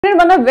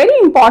One of very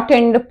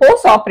important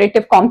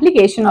post-operative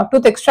complication of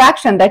tooth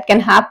extraction that can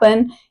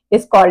happen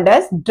is called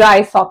as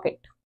dry socket.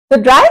 The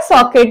dry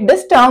socket,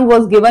 this term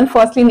was given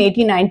firstly in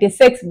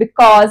 1896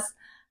 because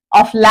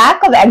of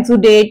lack of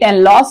exudate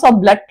and loss of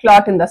blood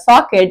clot in the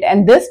socket,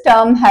 and this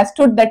term has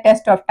stood the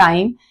test of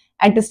time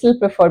and is still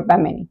preferred by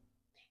many.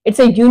 It's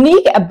a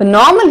unique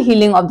abnormal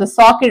healing of the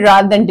socket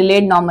rather than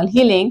delayed normal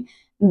healing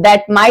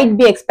that might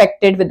be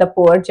expected with the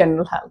poor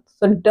general health.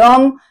 So the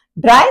term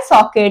dry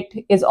socket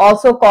is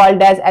also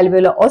called as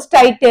alveolar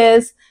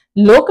osteitis,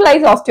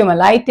 localized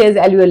osteomyelitis,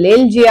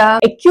 alveolalgia,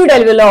 acute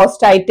alveolar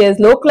osteitis,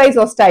 localized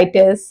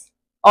osteitis,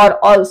 or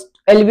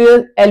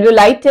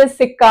alveolitis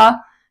sicca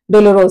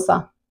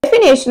dolorosa.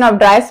 Definition of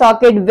dry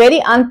socket: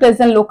 very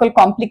unpleasant local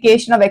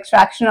complication of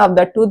extraction of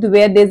the tooth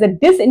where there is a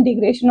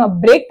disintegration or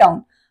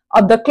breakdown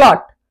of the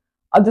clot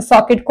of the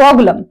socket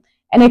coagulum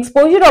and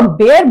exposure of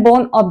bare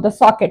bone of the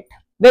socket.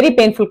 Very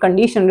painful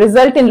condition,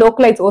 result in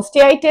localized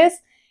osteitis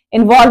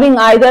involving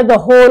either the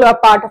whole or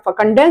part of a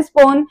condensed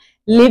bone,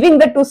 leaving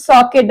the tooth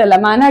socket, the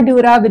lamina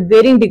dura, with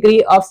varying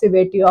degree of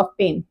severity of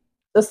pain.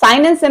 So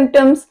sign and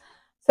symptoms: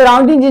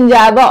 surrounding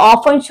gingiva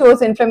often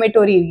shows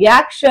inflammatory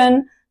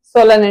reaction,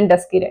 swollen and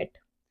dusky red.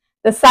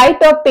 The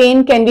site of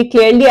pain can be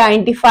clearly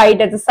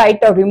identified at the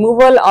site of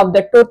removal of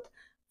the tooth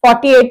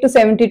 48 to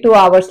 72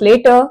 hours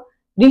later.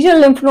 Regional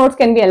lymph nodes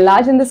can be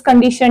enlarged in this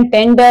condition,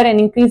 tender and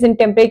increase in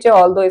temperature,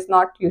 although is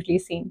not usually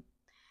seen.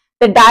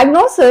 The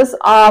diagnosis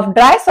of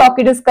dry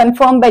socket is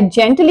confirmed by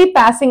gently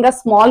passing a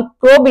small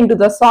probe into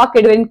the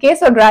socket. In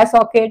case of dry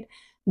socket,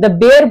 the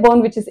bare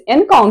bone which is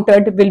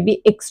encountered will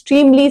be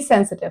extremely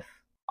sensitive.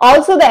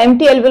 Also, the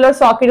empty alveolar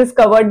socket is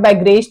covered by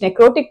grayish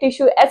necrotic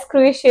tissue,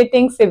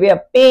 excruciating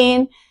severe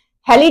pain.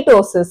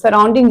 Halitosis,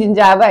 surrounding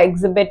gingiva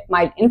exhibit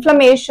mild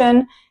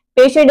inflammation.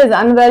 Patient is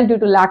unwell due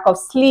to lack of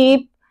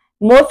sleep.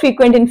 More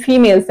frequent in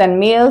females than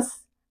males.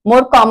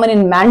 More common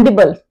in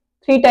mandible,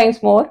 3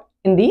 times more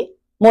in the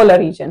molar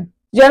region.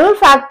 General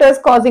factors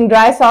causing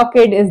dry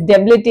socket is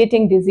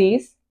debilitating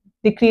disease,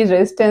 decreased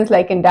resistance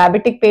like in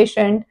diabetic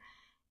patient,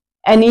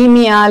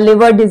 anemia,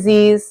 liver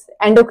disease,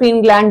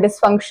 endocrine gland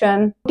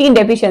dysfunction, protein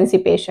deficiency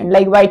patient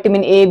like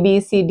vitamin A, B,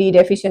 C, D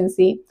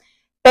deficiency,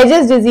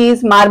 Paget's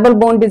disease, marble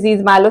bone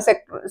disease,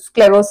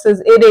 myelosclerosis,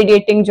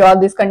 irradiating jaw.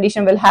 This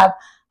condition will have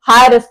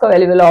high risk of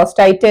alveolar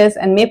osteitis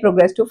and may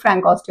progress to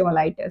frank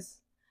osteomyelitis.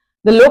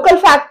 The local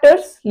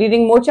factors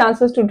leading more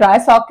chances to dry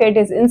socket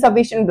is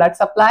insufficient blood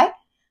supply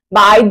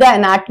by either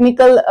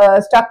anatomical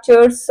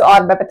structures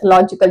or by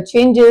pathological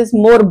changes,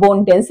 more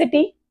bone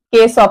density.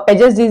 Case of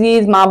Paget's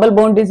disease, marble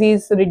bone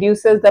disease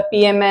reduces the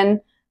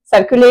PMN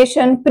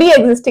circulation,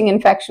 pre-existing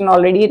infection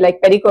already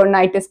like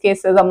pericoronitis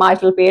cases or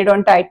marginal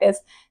periodontitis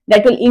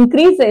that will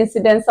increase the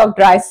incidence of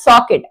dry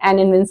socket and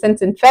in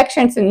Vincent's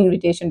infections and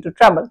invitation to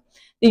trouble.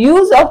 The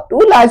use of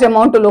too large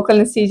amount of local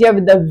anesthesia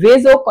with the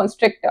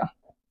vasoconstrictor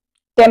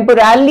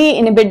temporarily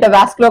inhibit the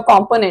vascular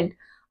component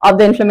of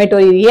the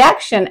inflammatory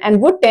reaction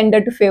and would tend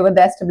to favor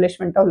the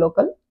establishment of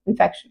local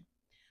infection.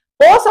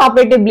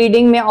 Post-operative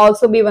bleeding may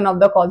also be one of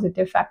the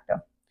causative factors.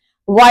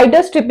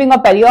 Wider stripping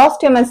of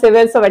periosteum and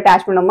severes of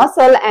attachment of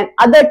muscle and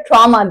other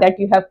trauma that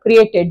you have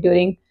created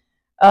during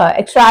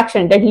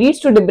extraction that leads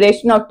to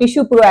liberation of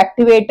tissue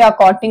proactivator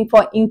accounting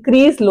for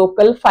increased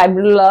local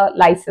fibrillar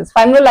lysis.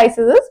 Fibrillar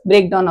lysis is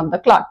breakdown of the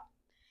clot.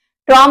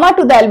 Trauma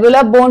to the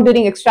alveolar bone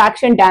during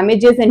extraction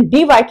damages and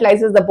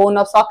devitalizes the bone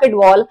of socket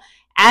wall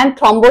and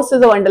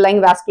thrombosis of underlying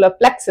vascular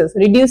plexus,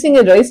 reducing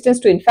its resistance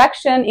to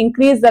infection,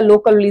 increase the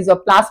local release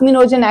of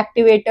plasminogen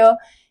activator,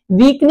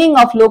 weakening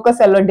of local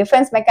cellular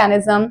defense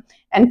mechanism,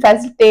 and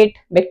facilitate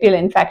bacterial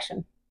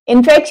infection.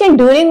 Infection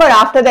during or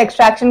after the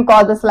extraction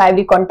causes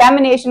salivary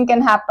contamination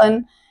can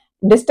happen,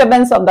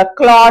 disturbance of the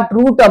clot,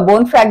 root or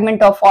bone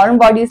fragment or foreign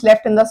bodies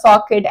left in the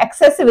socket,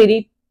 excessive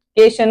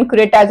irritation,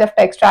 curettage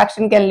after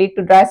extraction can lead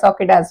to dry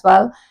socket as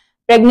well,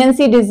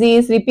 pregnancy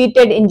disease,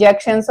 repeated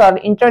injections or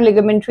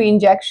interligamentary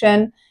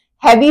injection,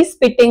 heavy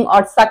spitting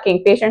or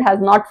sucking, patient has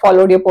not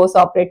followed your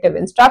post-operative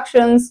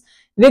instructions,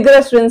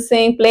 vigorous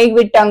rinsing, plague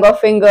with tongue or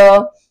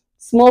finger,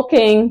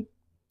 smoking,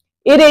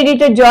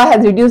 irradiated jaw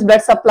has reduced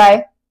blood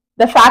supply.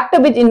 The factor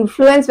which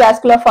influence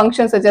vascular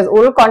function such as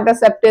oral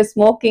contraceptives,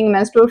 smoking,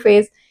 menstrual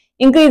phase,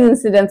 increase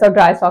incidence of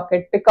dry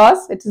socket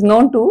because it is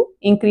known to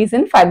increase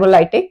in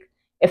fibrolytic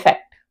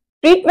effect.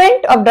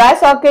 Treatment of dry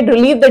socket: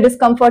 relieve the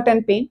discomfort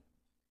and pain,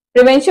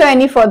 prevention of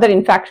any further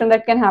infection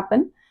that can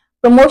happen,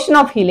 promotion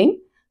of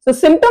healing. So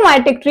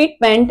symptomatic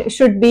treatment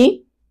should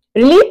be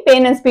relieve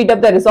pain and speed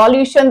up the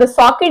resolution. The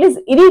socket is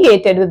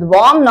irrigated with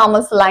warm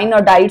normal saline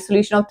or dilute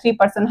solution of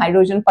 3%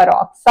 hydrogen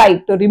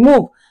peroxide to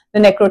remove the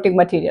necrotic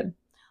material.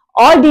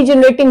 All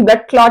degenerating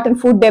blood clot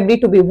and food debris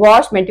to be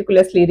washed,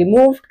 meticulously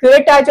removed.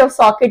 Curettage of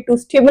socket to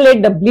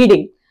stimulate the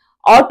bleeding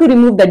or to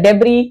remove the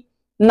debris,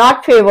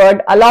 not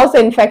favored, allows the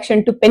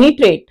infection to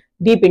penetrate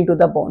deep into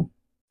the bone.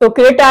 So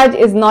curettage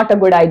is not a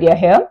good idea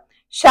here.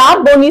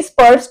 Sharp bony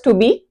spurs to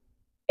be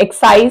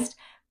excised.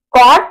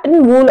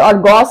 Cotton wool or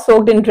gauze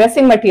soaked in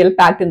dressing material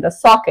packed in the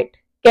socket.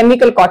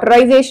 Chemical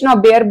cauterization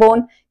of bare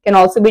bone can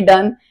also be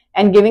done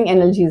and giving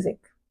analgesic.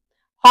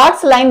 Hot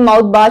saline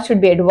mouth bath should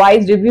be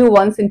advised. Review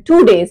once in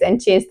 2 days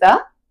and change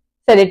the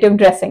sedative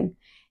dressing.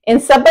 In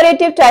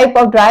suppurative type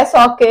of dry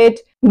socket,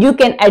 you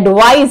can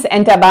advise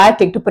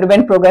antibiotic to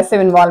prevent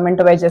progressive involvement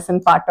of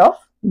adjacent part of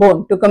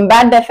bone to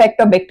combat the effect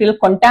of bacterial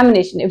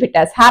contamination if it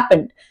has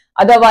happened.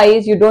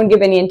 Otherwise, you don't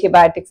give any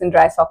antibiotics in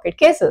dry socket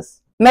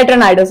cases.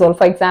 Metronidazole,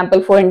 for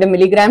example, 400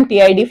 mg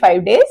TID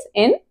 5 days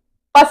in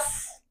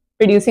pus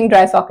producing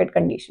dry socket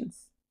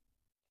conditions.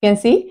 You can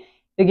see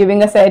you're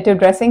giving a sedative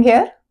dressing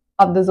here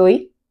of the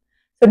Zoe.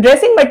 So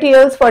dressing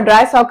materials for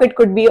dry socket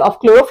could be of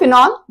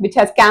chlorophenol, which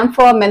has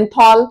camphor,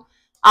 menthol.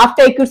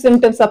 After acute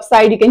symptoms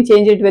subside, you can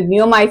change it with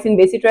neomycin,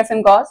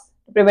 bacitracin gauze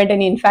to prevent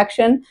any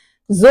infection.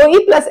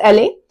 Zoe plus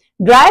LA,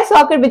 dry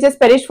socket which has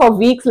perished for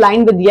weeks,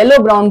 lined with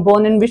yellow-brown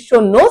bone and which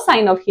show no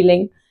sign of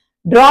healing.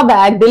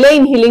 Drawback, delay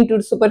in healing due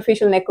to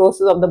superficial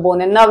necrosis of the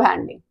bone and nerve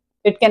handling.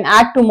 It can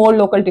add to more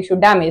local tissue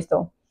damage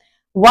though.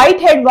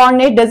 Whitehead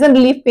varnish doesn't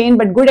relieve pain,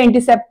 but good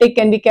antiseptic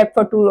can be kept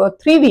for 2 or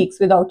 3 weeks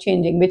without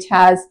changing, which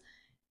has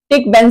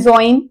thick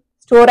benzoin,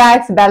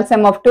 storax,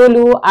 balsam of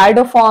Tolu,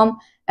 iodoform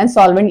and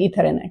solvent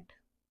ether in it.